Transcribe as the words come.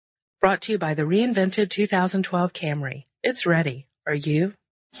Brought to you by the reinvented 2012 Camry. It's ready. Are you?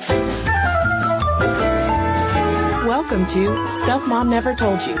 Welcome to Stuff Mom Never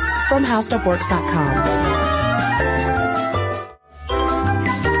Told You from HowStuffWorks.com.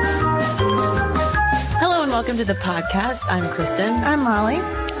 Hello and welcome to the podcast. I'm Kristen. I'm Molly.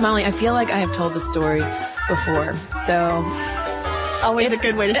 Molly, I feel like I have told the story before, so... Always a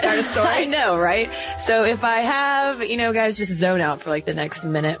good way to start a story. I know, right? So if I have, guys, just zone out for like the next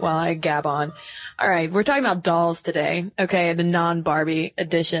minute while I gab on. All right, we're talking about dolls today, okay, the non-Barbie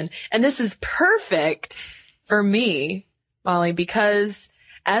edition. And this is perfect for me, Molly, because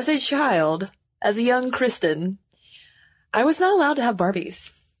as a child, as a young Kristen, I was not allowed to have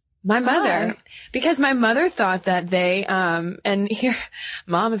Barbies. My mother, because my mother thought that they, and here,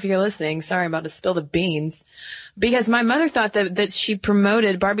 Mom, if you're listening, sorry, I'm about to spill the beans, because my mother thought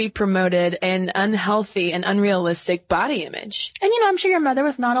that Barbie promoted an unhealthy and unrealistic body image. And, I'm sure your mother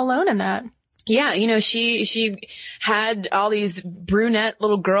was not alone in that. Yeah, she had all these brunette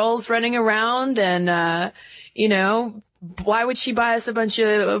little girls running around and, why would she buy us a bunch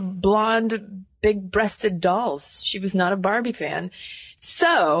of blonde, big-breasted dolls? She was not a Barbie fan.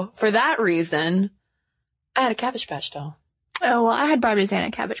 So, for that reason, I had a Cabbage Patch doll. Oh, well, I had Barbies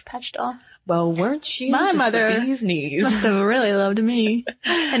and a Cabbage Patch doll. Well, weren't you my just mother the bee's knees? Must have really loved me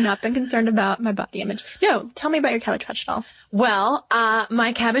and not been concerned about my body image. No, tell me about your Cabbage Patch doll. Well,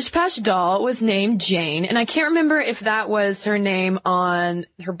 my Cabbage Patch doll was named Jane, and I can't remember if that was her name on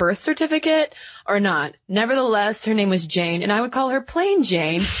her birth certificate or not. Nevertheless, her name was Jane, and I would call her plain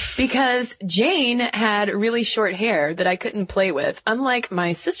Jane because Jane had really short hair that I couldn't play with, unlike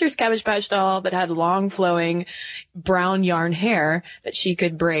my sister's Cabbage Patch doll that had long flowing brown yarn hair that she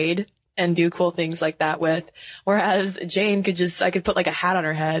could braid and do cool things like that with. Whereas Jane I could put like a hat on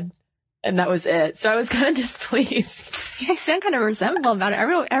her head. And that was it. So I was kind of displeased. You sound kind of resentful about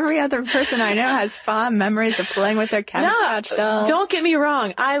it. Every other person I know has fond memories of playing with their Cabbage Patch doll. Don't get me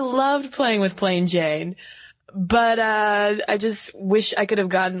wrong. I loved playing with plain Jane. But, I just wish I could have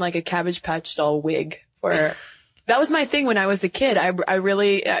gotten like a Cabbage Patch doll wig for her. That was my thing when I was a kid.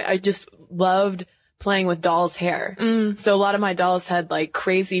 I just loved playing with dolls' hair. So a lot of my dolls had like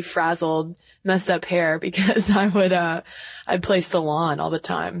crazy frazzled, messed up hair because I'd play salon all the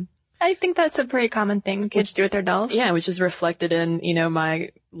time. I think that's a pretty common thing kids do with their dolls. Yeah, which is reflected in,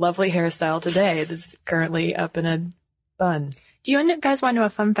 my lovely hairstyle today. It is currently up in a bun. Do you guys want to know a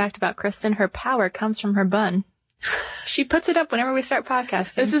fun fact about Kristen? Her power comes from her bun. She puts it up whenever we start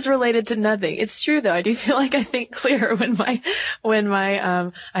podcasting. This is related to nothing. It's true though. I do feel like I think clearer when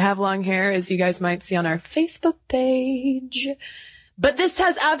I have long hair, as you guys might see on our Facebook page. But this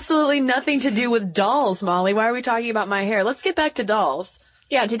has absolutely nothing to do with dolls, Molly. Why are we talking about my hair? Let's get back to dolls.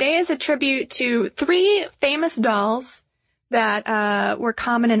 Yeah, today is a tribute to 3 famous dolls that were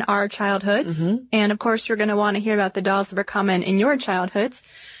common in our childhoods. Mm-hmm. And, of course, you're going to want to hear about the dolls that were common in your childhoods.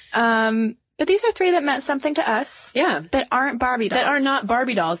 But these are 3 that meant something to us. Yeah. That aren't Barbie dolls. That are not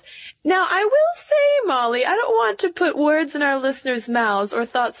Barbie dolls. Now, I will say, Molly, I don't want to put words in our listeners' mouths or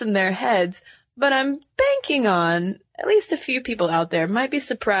thoughts in their heads, but I'm banking on at least a few people out there might be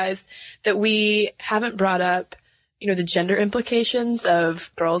surprised that we haven't brought up the gender implications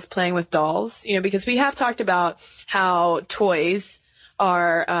of girls playing with dolls, because we have talked about how toys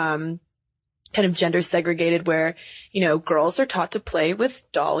are, kind of gender segregated where, girls are taught to play with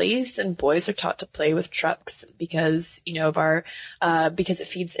dollies and boys are taught to play with trucks because, of because it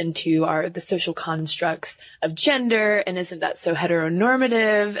feeds into the social constructs of gender and isn't that so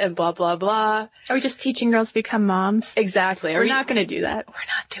heteronormative and blah, blah, blah. Are we just teaching girls to become moms? Exactly. We're not going to do that. We're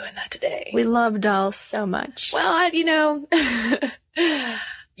not doing that today. We love dolls so much. Well,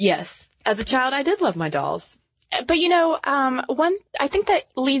 yes. As a child, I did love my dolls. But I think that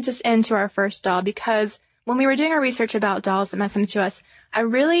leads us into our first doll because when we were doing our research about dolls that meant something to us,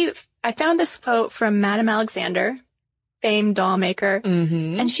 I found this quote from Madame Alexander, famed doll maker,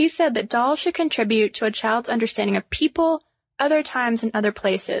 and she said that dolls should contribute to a child's understanding of people, other times, and other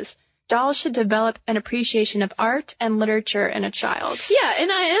places. Dolls should develop an appreciation of art and literature in a child. Yeah, and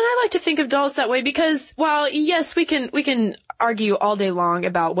I like to think of dolls that way because while yes, we can argue all day long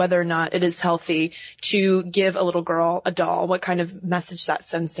about whether or not it is healthy to give a little girl a doll, what kind of message that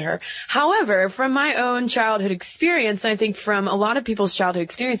sends to her. However, from my own childhood experience, and I think from a lot of people's childhood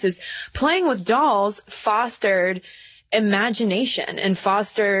experiences, playing with dolls fostered imagination and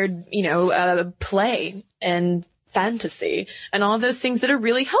fostered, play and fantasy and all of those things that are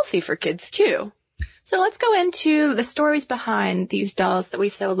really healthy for kids too. So let's go into the stories behind these dolls that we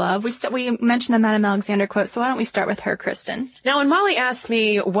so love. We mentioned the Madame Alexander quote, so why don't we start with her, Kristen? Now, when Molly asked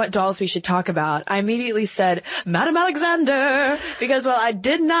me what dolls we should talk about, I immediately said, Madame Alexander, because while I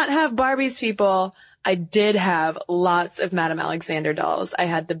did not have Barbie's people, I did have lots of Madame Alexander dolls. I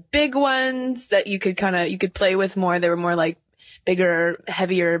had the big ones that you could play with more. They were more like bigger,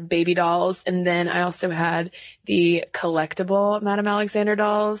 heavier baby dolls. And then I also had the collectible Madame Alexander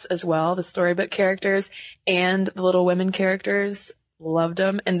dolls as well, the storybook characters and the Little Women characters. Loved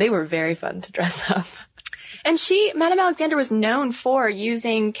them. And they were very fun to dress up. And Madame Alexander was known for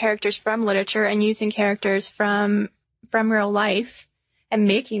using characters from literature and using characters from real life and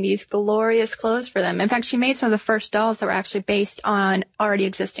making these glorious clothes for them. In fact, she made some of the first dolls that were actually based on already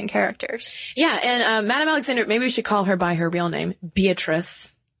existing characters. Yeah, and Madame Alexander, maybe we should call her by her real name,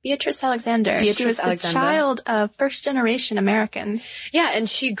 Beatrice. Beatrice Alexander. She was the child of first-generation Americans. Yeah, and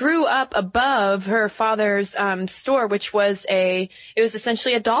she grew up above her father's store, which was it was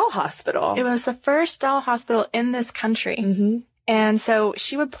essentially a doll hospital. It was the first doll hospital in this country. Mm-hmm. And so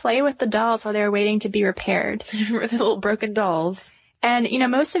she would play with the dolls while they were waiting to be repaired. The little broken dolls. And,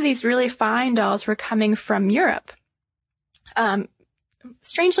 most of these really fine dolls were coming from Europe.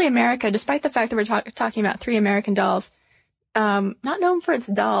 Strangely, America, despite the fact that we're talking about 3 American dolls, not known for its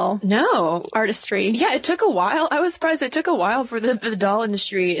doll artistry. Yeah, it took a while. I was surprised it took a while for the doll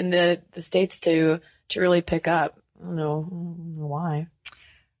industry in the States to really pick up. I don't know why.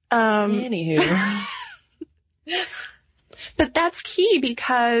 Anywho. But that's key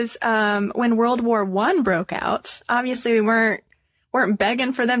because when World War I broke out, obviously we weren't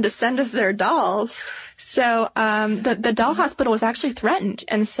begging for them to send us their dolls. So, the doll hospital was actually threatened.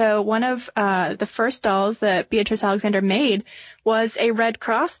 And so one of, the first dolls that Beatrice Alexander made was a Red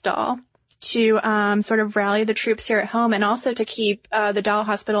Cross doll to, sort of rally the troops here at home and also to keep, the doll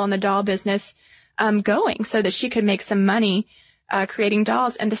hospital and the doll business, going so that she could make some money, creating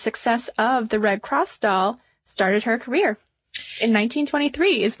dolls. And the success of the Red Cross doll started her career. In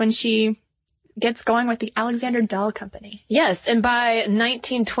 1923 is when she gets going with the Alexander Doll Company. Yes, and by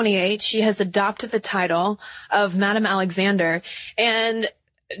 1928, she has adopted the title of Madame Alexander. And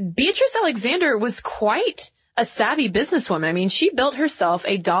Beatrice Alexander was quite a savvy businesswoman. I mean, she built herself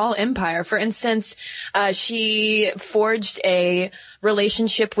a doll empire. For instance, she forged a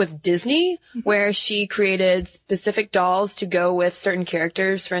relationship with Disney, where she created specific dolls to go with certain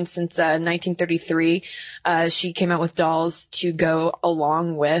characters. For instance, in 1933, she came out with dolls to go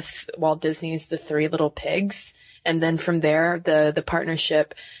along with Walt Disney's The Three Little Pigs. And then from there, the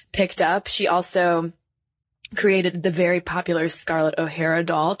partnership picked up. She also created the very popular Scarlett O'Hara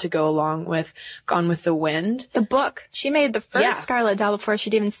doll to go along with Gone with the Wind. The book. She made the first Scarlett doll before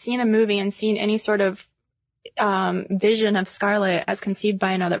she'd even seen a movie and seen any sort of vision of Scarlett as conceived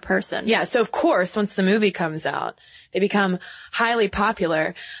by another person. Yeah, so of course, once the movie comes out, they become highly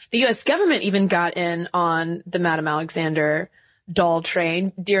popular. The U.S. government even got in on the Madame Alexander doll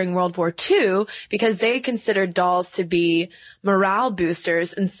train during World War II because they considered dolls to be morale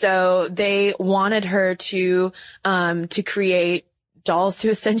boosters, and so they wanted her to create dolls to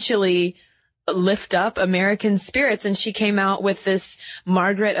essentially lift up American spirits. And she came out with this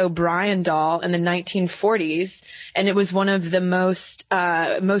Margaret O'Brien doll in the 1940s, and it was one of the most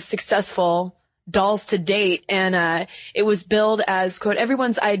successful dolls to date. And it was billed as, quote,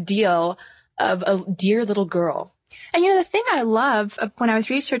 everyone's ideal of a dear little girl. And the thing I love when I was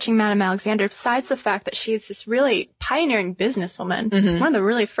researching Madame Alexander, besides the fact that she's this really pioneering businesswoman, one of the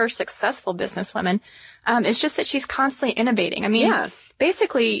really first successful businesswomen, is just that she's constantly innovating. I mean,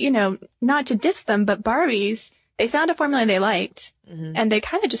 basically, not to diss them, but Barbies, they found a formula they liked, and they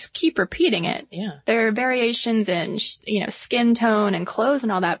kind of just keep repeating it. Yeah. There are variations in, skin tone and clothes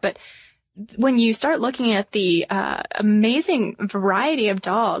and all that, but when you start looking at the amazing variety of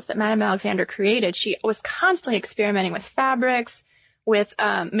dolls that Madame Alexander created, she was constantly experimenting with fabrics, with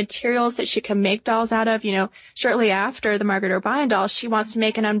materials that she could make dolls out of. Shortly after the Margaret O'Brien doll, she wants to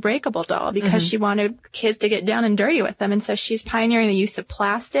make an unbreakable doll because she wanted kids to get down and dirty with them. And so she's pioneering the use of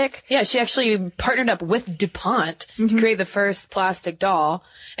plastic. Yeah, she actually partnered up with DuPont to create the first plastic doll.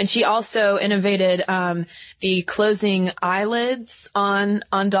 And she also innovated the closing eyelids on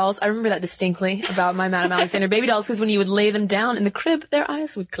dolls. I remember that distinctly about my Madame Alexander baby dolls, because when you would lay them down in the crib, their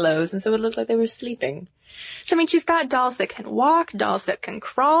eyes would close, and so it would look like they were sleeping. So, she's got dolls that can walk, dolls that can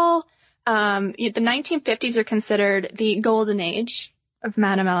crawl. The 1950s are considered the golden age of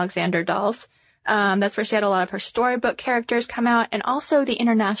Madame Alexander dolls. That's where she had a lot of her storybook characters come out, and also the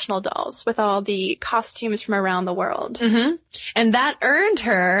international dolls with all the costumes from around the world. And that earned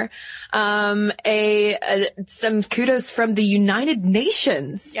her some kudos from the United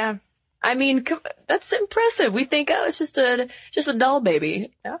Nations. Yeah. I mean, that's impressive. We think, oh, it's just a doll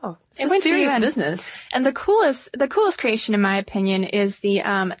baby. No, it's a serious business. And the coolest creation, in my opinion, is the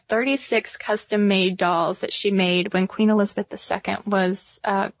 36 custom-made dolls that she made when Queen Elizabeth II was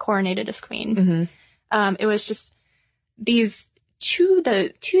coronated as queen. Mm-hmm. It was just these to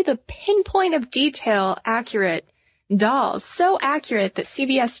the pinpoint of detail accurate dolls, so accurate that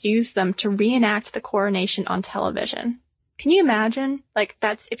CBS used them to reenact the coronation on television. Can you imagine? Like,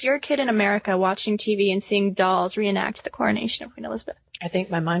 if you're a kid in America watching TV and seeing dolls reenact the coronation of Queen Elizabeth. I think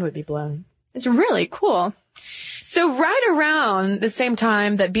my mind would be blown. It's really cool. So right around the same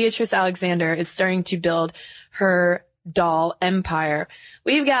time that Beatrice Alexander is starting to build her doll empire,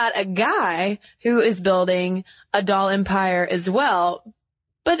 we've got a guy who is building a doll empire as well,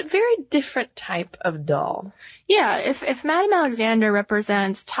 but a very different type of doll. Yeah, if Madame Alexander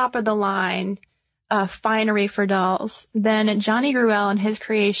represents top of the line finery for dolls, then Johnny Gruelle and his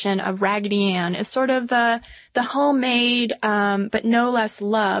creation of Raggedy Ann is sort of the homemade but no less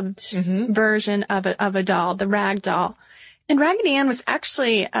loved version of a doll, the rag doll. And Raggedy Ann was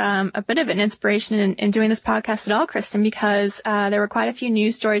actually a bit of an inspiration in doing this podcast at all, Kristen, because there were quite a few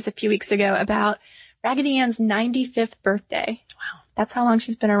news stories a few weeks ago about Raggedy Ann's 95th birthday. Wow. That's how long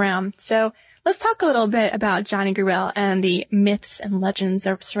she's been around. So let's talk a little bit about Johnny Gruelle and the myths and legends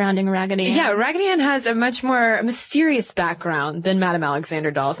surrounding Raggedy Ann. Yeah, Raggedy Ann has a much more mysterious background than Madame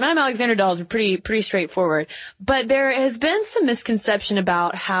Alexander dolls. Madame Alexander dolls are pretty straightforward. But there has been some misconception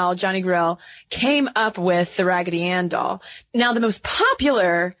about how Johnny Gruelle came up with the Raggedy Ann doll. Now, the most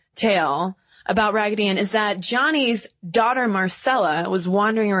popular tale about Raggedy Ann is that Johnny's daughter Marcella was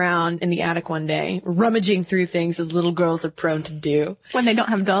wandering around in the attic one day, rummaging through things as little girls are prone to do. When they don't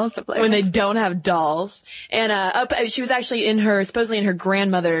have dolls to play with. When they don't have dolls. And she was actually supposedly in her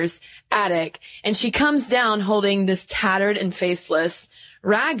grandmother's attic, and she comes down holding this tattered and faceless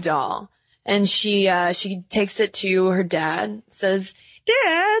rag doll. And she takes it to her dad, says,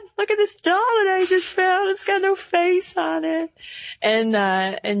 "Dad, look at this doll that I just found. It's got no face on it."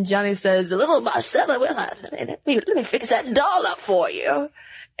 And Johnny says, "Little Marcella, let me fix that doll up for you."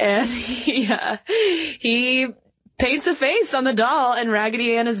 And he paints a face on the doll, and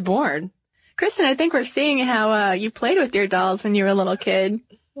Raggedy Ann is born. Kristen, I think we're seeing how you played with your dolls when you were a little kid.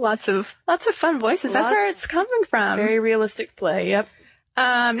 Lots of fun voices. That's where it's coming from. Very realistic play. Yep.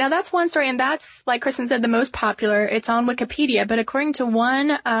 Now that's one story, and that's, like Kristen said, the most popular. It's on Wikipedia, but according to one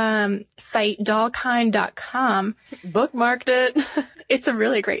site, dollkind.com, bookmarked it. It's a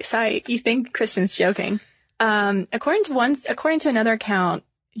really great site. You think Kristen's joking. According to another account,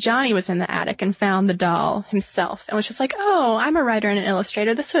 Johnny was in the attic and found the doll himself and was just like, "Oh, I'm a writer and an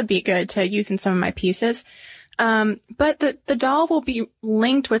illustrator. This would be good to use in some of my pieces." But the doll will be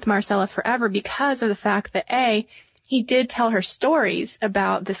linked with Marcella forever because of the fact that he did tell her stories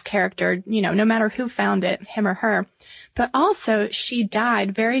about this character, no matter who found it, him or her. But also, she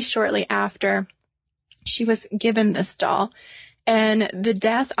died very shortly after she was given this doll. And the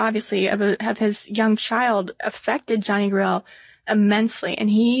death, obviously, of his young child affected Johnny Gruelle immensely. And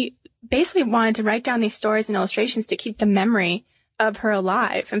he basically wanted to write down these stories and illustrations to keep the memory of her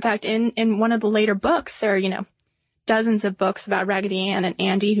alive. In fact, in one of the later books, there are, dozens of books about Raggedy Ann and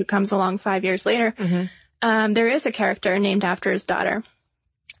Andy, who comes along 5 years later. Mm-hmm. There is a character named after his daughter.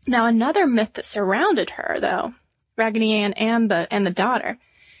 Now, another myth that surrounded her, though, Raggedy Ann and the daughter.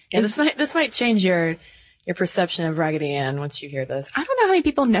 Yeah, this might change your perception of Raggedy Ann once you hear this. I don't know how many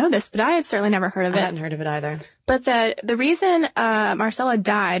people know this, but I had certainly never heard of it. I hadn't heard of it either. But the reason Marcella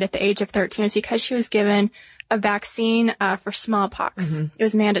died at the age of 13 was because she was given a vaccine for smallpox. Mm-hmm. It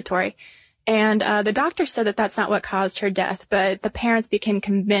was mandatory. And the doctor said that that's not what caused her death, but the parents became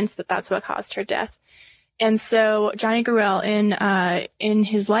convinced that that's what caused her death. And so Johnny Gruelle in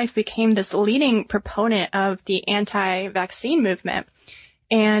his life became this leading proponent of the anti-vaccine movement.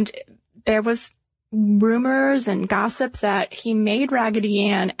 And there was rumors and gossip that he made Raggedy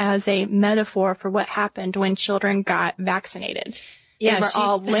Ann as a metaphor for what happened when children got vaccinated. Yeah, they were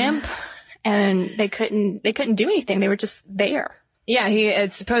all limp and they couldn't do anything. They were just there. Yeah, he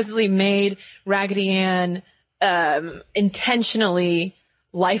had supposedly made Raggedy Ann intentionally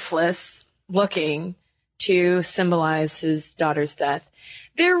lifeless looking to symbolize his daughter's death.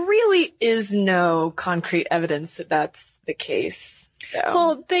 There really is no concrete evidence that that's the case, though.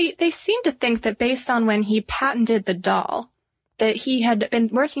 Well, they seem to think that based on when he patented the doll, that he had been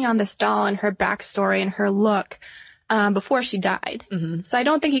working on this doll and her backstory and her look before she died. Mm-hmm. So I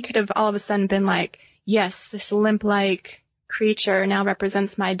don't think he could have all of a sudden been like, yes, this limp-like creature now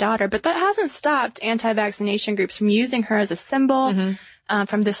represents my daughter. But that hasn't stopped anti-vaccination groups from using her as a symbol. Mm-hmm.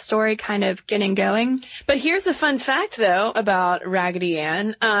 From this story kind of getting going. But here's a fun fact, though, about Raggedy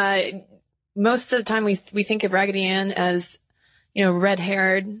Ann. most of the time we think of Raggedy Ann as,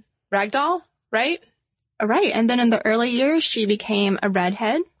 red-haired rag doll, right? Right. And then in the early years, she became a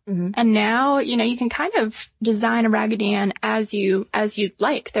redhead. Mm-hmm. And now, you can kind of design a Raggedy Ann as you'd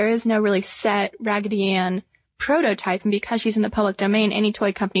like. There is no really set Raggedy Ann prototype. And because she's in the public domain, any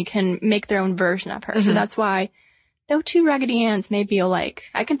toy company can make their own version of her. Mm-hmm. So that's why no two Raggedy Anns may be alike.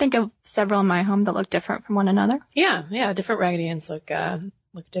 I can think of several in my home that look different from one another. Yeah. Different Raggedy Anns look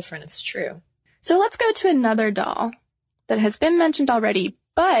different. It's true. So let's go to another doll that has been mentioned already,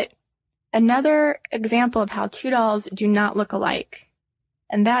 but another example of how two dolls do not look alike.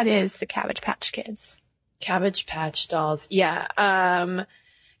 And that is the Cabbage Patch Kids. Cabbage Patch dolls. Yeah.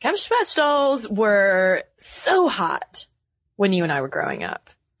 Cabbage Patch dolls were so hot when you and I were growing up.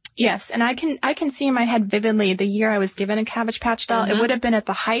 Yes. And I can see in my head vividly the year I was given a Cabbage Patch doll. Mm-hmm. It would have been at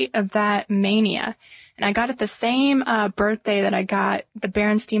the height of that mania. And I got it the same birthday that I got the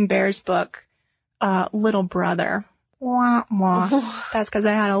Berenstain Bears book, Little Brother. Wah, wah. That's because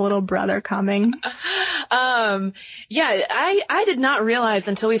I had a little brother coming. Yeah, I did not realize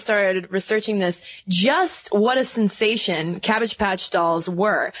until we started researching this just what a sensation Cabbage Patch dolls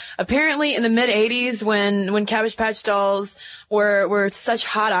were. Apparently in the mid-'80s when Cabbage Patch dolls were such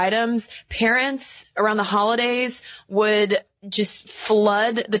hot items, parents around the holidays would just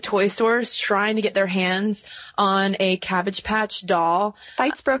flood the toy stores trying to get their hands on a Cabbage Patch doll.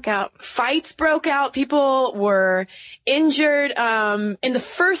 Fights broke out. People were injured. In the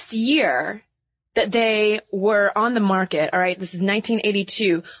first year that they were on the market, all right, this is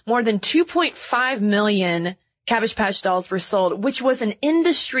 1982, more than 2.5 million Cabbage Patch dolls were sold, which was an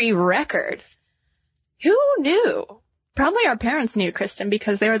industry record. Who knew? Probably our parents knew, Kristen,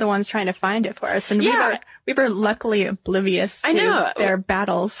 because they were the ones trying to find it for us. And we were luckily oblivious to their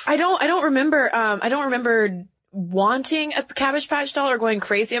battles. I don't remember wanting a Cabbage Patch doll or going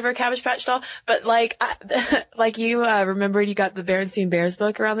crazy over a Cabbage Patch doll, but you remembered you got the Berenstain Bears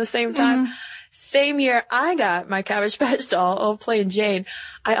book around the same time. Mm-hmm. Same year I got my Cabbage Patch doll, Old Plain Jane,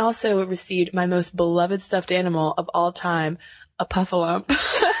 I also received my most beloved stuffed animal of all time, a Puffalump.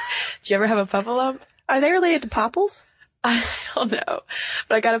 Did you ever have a Puffalump? Are they related to Popples? I don't know,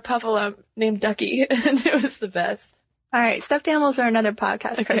 but I got a Puffalump named Ducky, and it was the best. All right, stuffed animals are another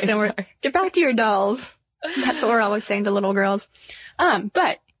podcast. Okay, so get back to your dolls. That's what we're always saying to little girls.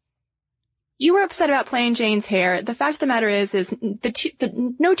 But you were upset about Plain Jane's hair. The fact of the matter is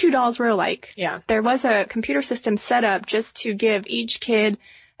no two dolls were alike. Yeah. There was a computer system set up just to give each kid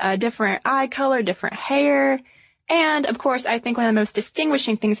a different eye color, different hair. And of course, I think one of the most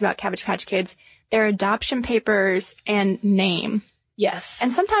distinguishing things about Cabbage Patch Kids, their adoption papers and name. Yes.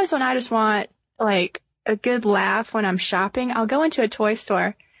 And sometimes when I just want like a good laugh when I'm shopping, I'll go into a toy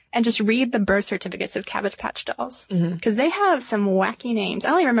store and just read the birth certificates of Cabbage Patch dolls. Because they have some wacky names.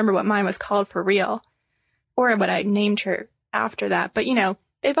 I don't even remember what mine was called for real. Or what I named her after that. But,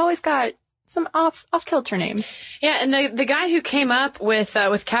 they've always got some off-kilter names. Yeah, and the guy who came up with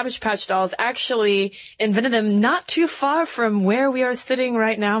Cabbage Patch dolls actually invented them not too far from where we are sitting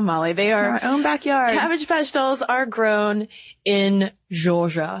right now, Molly. They are our own backyard. Cabbage Patch dolls are grown in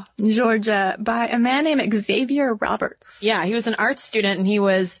Georgia, by a man named Xavier Roberts. Yeah, he was an art student and he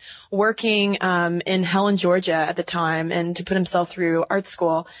was working in Helen, Georgia at the time and to put himself through art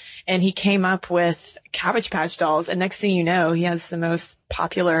school. And he came up with Cabbage Patch dolls. And next thing you know, he has the most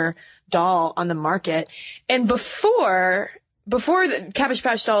popular doll on the market. And before the Cabbage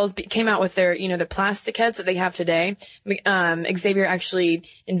Patch dolls came out with their, the plastic heads that they have today, Xavier actually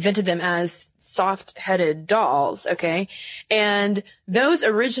invented them as soft-headed dolls, okay? And those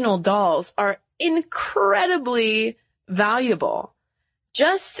original dolls are incredibly valuable.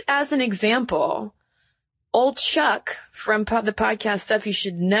 Just as an example, old Chuck from the podcast Stuff You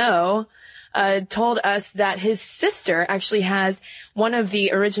Should Know told us that his sister actually has one of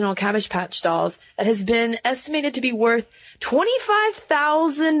the original Cabbage Patch dolls that has been estimated to be worth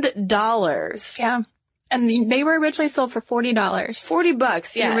 $25,000. Yeah. And they were originally sold for $40.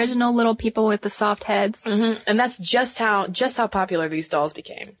 $40, yeah. The original little people with the soft heads. Mm-hmm. And that's just how popular these dolls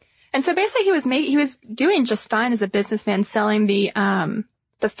became. And so basically he was doing just fine as a businessman selling the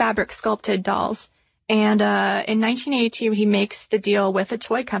fabric sculpted dolls. And in 1982, he makes the deal with a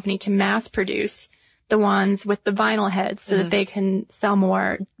toy company to mass produce the ones with the vinyl heads so that they can sell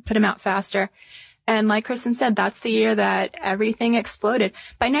more, put them out faster. And like Kristen said, that's the year that everything exploded.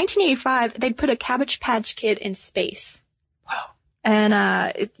 By 1985, they'd put a Cabbage Patch Kid in space. Wow. And,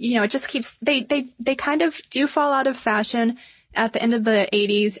 it just keeps, they kind of do fall out of fashion at the end of the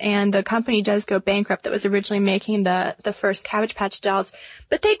 80s, and the company does go bankrupt that was originally making the first Cabbage Patch dolls.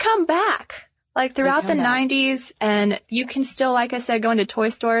 But they come back. Like throughout the 90s, and you can still, like I said, go into toy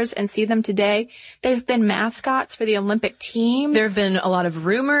stores and see them today. They've been mascots for the Olympic teams. There have been a lot of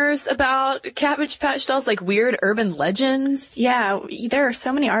rumors about Cabbage Patch dolls, like weird urban legends. Yeah, there are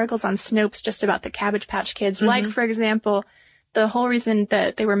so many articles on Snopes just about the Cabbage Patch Kids. Mm-hmm. Like, for example, the whole reason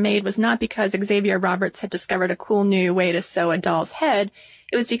that they were made was not because Xavier Roberts had discovered a cool new way to sew a doll's head.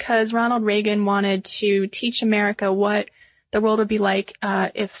 It was because Ronald Reagan wanted to teach America what the world would be like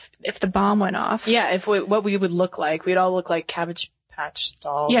if the bomb went off. Yeah, what we would look like. We'd all look like Cabbage Patch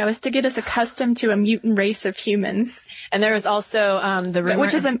dolls. Yeah, it was to get us accustomed to a mutant race of humans. And there was also the rumor,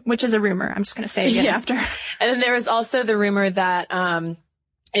 which is a rumor. I'm just going to say it again after. And then there was also the rumor that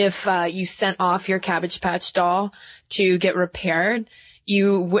if you sent off your Cabbage Patch doll to get repaired,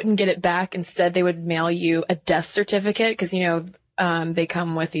 you wouldn't get it back. Instead, they would mail you a death certificate because they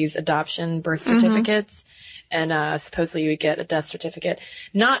come with these adoption birth certificates. Mm-hmm. And supposedly you would get a death certificate.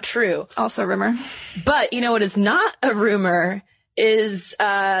 Not true. Also a rumor. But you know what is not a rumor is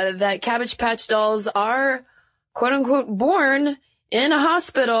that Cabbage Patch dolls are, quote unquote, born in a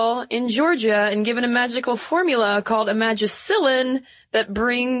hospital in Georgia and given a magical formula called imagicillin that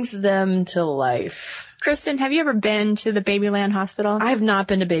brings them to life. Kristen, have you ever been to the Babyland Hospital? I have not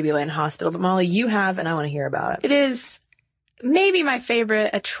been to Babyland Hospital, but Molly, you have, and I want to hear about it. It is maybe my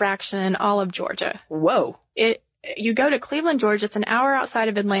favorite attraction in all of Georgia. Whoa. You go to Cleveland, Georgia. It's an hour outside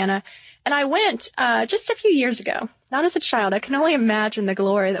of Atlanta. And I went just a few years ago, not as a child. I can only imagine the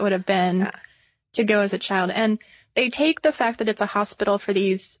glory that would have been to go as a child. And they take the fact that it's a hospital for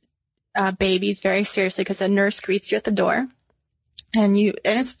these babies very seriously because a nurse greets you at the door. And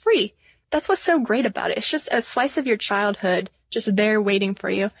it's free. That's what's so great about it. It's just a slice of your childhood just there waiting for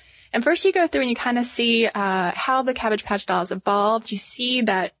you. And first you go through and you kind of see how the Cabbage Patch dolls evolved. You see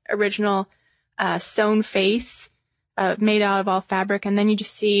that original sewn face made out of all fabric, and then you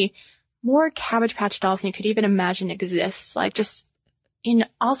just see more Cabbage Patch dolls than you could even imagine exist, like just in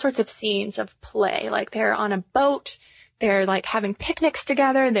all sorts of scenes of play. Like they're on a boat, they're like having picnics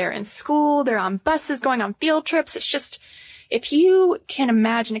together, they're in school, they're on buses going on field trips. It's just, if you can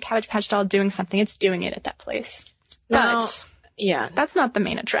imagine a Cabbage Patch doll doing something, it's doing it at that place. But yeah, that's not the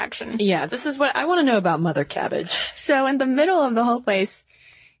main attraction. Yeah, this is what I want to know about Mother Cabbage. So in the middle of the whole place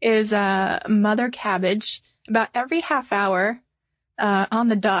is Mother Cabbage. About every half hour on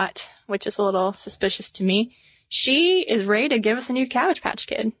the dot, which is a little suspicious to me, she is ready to give us a new Cabbage Patch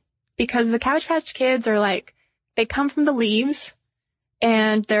Kid. Because the Cabbage Patch Kids are like, they come from the leaves,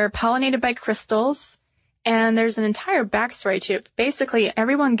 and they're pollinated by crystals, and there's an entire backstory to it. Basically,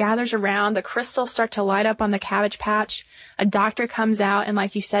 everyone gathers around, the crystals start to light up on the Cabbage Patch, a doctor comes out and,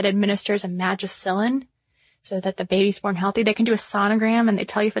 like you said, administers a magicillin, so that the baby's born healthy. They can do a sonogram and they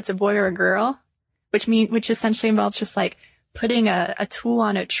tell you if it's a boy or a girl, which essentially involves just like putting a tool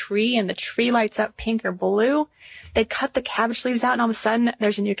on a tree and the tree lights up pink or blue. They cut the cabbage leaves out and all of a sudden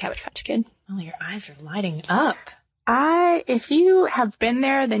there's a new Cabbage Patch Kid. Oh, your eyes are lighting up. If you have been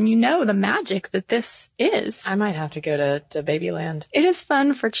there, then you know the magic that this is. I might have to go to Babyland. It is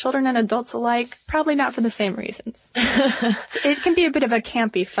fun for children and adults alike, probably not for the same reasons. It can be a bit of a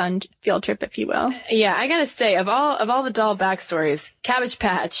campy, fun field trip, if you will. Yeah, I gotta say, of all the doll backstories, Cabbage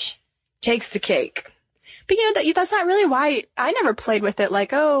Patch takes the cake. But that's not really why I never played with it.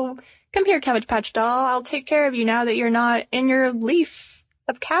 Like, oh, come here, Cabbage Patch doll. I'll take care of you now that you're not in your leaf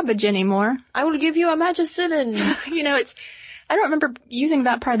of cabbage anymore. I will give you a magicillin. I don't remember using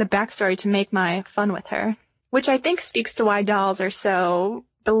that part of the backstory to make my fun with her, which I think speaks to why dolls are so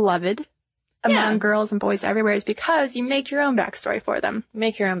beloved among girls and boys everywhere, is because you make your own backstory for them.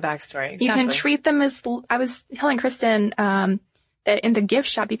 Make your own backstory. Exactly. You can treat them as, I was telling Kristen, that in the gift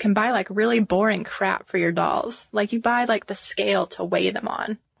shop you can buy like really boring crap for your dolls. Like you buy like the scale to weigh them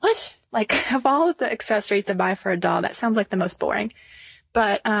on. What? Like of all of the accessories to buy for a doll, that sounds like the most boring.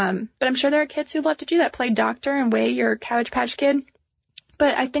 But I'm sure there are kids who love to do that, play doctor and weigh your Cabbage Patch Kid.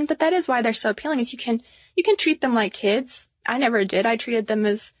 But I think that is why they're so appealing, is you can treat them like kids. I never did. I treated them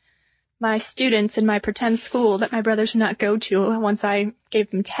as my students in my pretend school that my brothers would not go to once I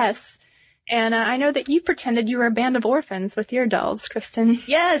gave them tests. And I know that you pretended you were a band of orphans with your dolls, Kristen.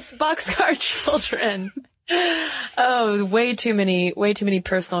 Yes, boxcar children. Oh, way too many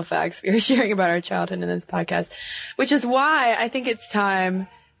personal facts we are sharing about our childhood in this podcast, which is why I think it's time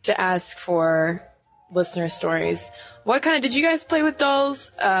to ask for listener stories. Did you guys play with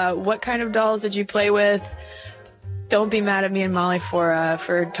dolls? What kind of dolls did you play with? Don't be mad at me and Molly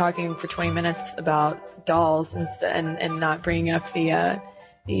for talking for 20 minutes about dolls and not bringing up the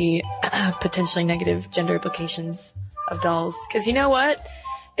potentially negative gender implications of dolls. Because you know what?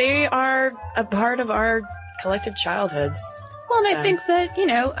 They are a part of our collective childhoods. Well, and I think that,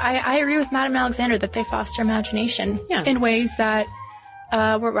 I agree with Madame Alexander that they foster imagination in ways that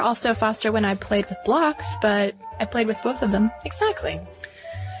were also fostered when I played with blocks, but I played with both of them. Exactly.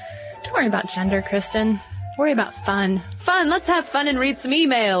 Don't worry about gender, Kristen. Worry about fun. Fun. Let's have fun and read some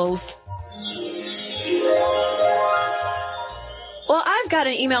emails. Well, I've got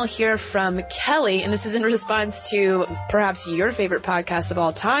an email here from Kelly, and this is in response to perhaps your favorite podcast of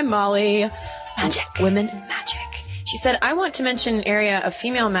all time, Molly. Magic. Women in Magic. She said, I want to mention an area of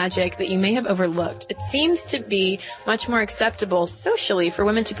female magic that you may have overlooked. It seems to be much more acceptable socially for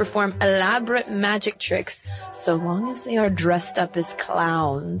women to perform elaborate magic tricks so long as they are dressed up as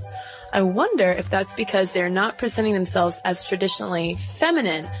clowns. I wonder if that's because they're not presenting themselves as traditionally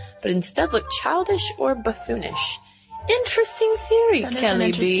feminine, but instead look childish or buffoonish. Interesting theory, That is Kelly an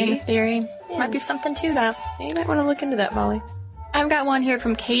interesting B. theory. Might be something to that. You might want to look into that, Molly. I've got one here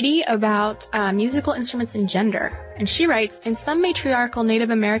from Katie about musical instruments and gender. And she writes, in some matriarchal Native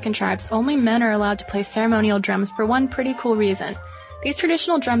American tribes, only men are allowed to play ceremonial drums for one pretty cool reason. These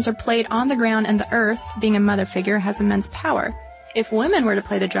traditional drums are played on the ground, and the earth, being a mother figure, has immense power. If women were to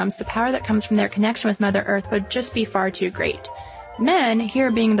play the drums, the power that comes from their connection with Mother Earth would just be far too great. Men,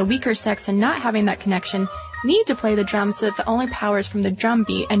 here being the weaker sex and not having that connection, need to play the drums so that the only power is from the drum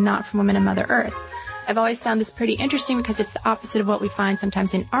beat and not from women and Mother Earth. I've always found this pretty interesting because it's the opposite of what we find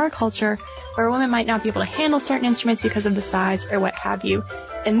sometimes in our culture, where women might not be able to handle certain instruments because of the size or what have you.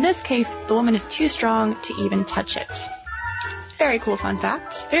 In this case, the woman is too strong to even touch it. Very cool fun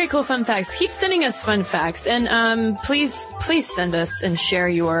fact. Very cool fun facts. Keep sending us fun facts, and please send us and share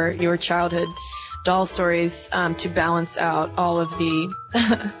your childhood doll stories to balance out all of the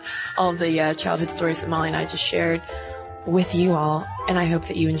childhood stories that Molly and I just shared with you all, and I hope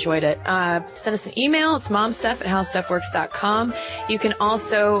that you enjoyed it. Send us an email. It's momstuff@howstuffworks.com. You can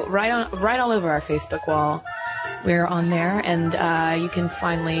also write all over our Facebook wall. We're on there, and you can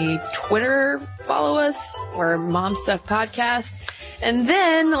finally Twitter follow us. We're Mom Stuff Podcast. And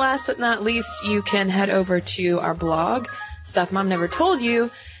then, last but not least, you can head over to our blog, Stuff Mom Never Told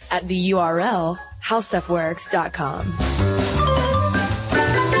You, at the URL, howstuffworks.com.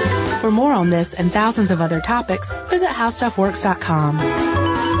 For more on this and thousands of other topics, visit howstuffworks.com.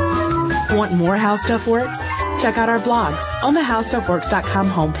 Want more How Stuff Works? Check out our blogs on the howstuffworks.com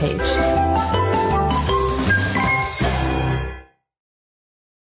homepage.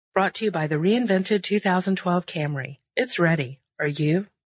 Brought to you by the reinvented 2012 Camry. It's ready. Are you?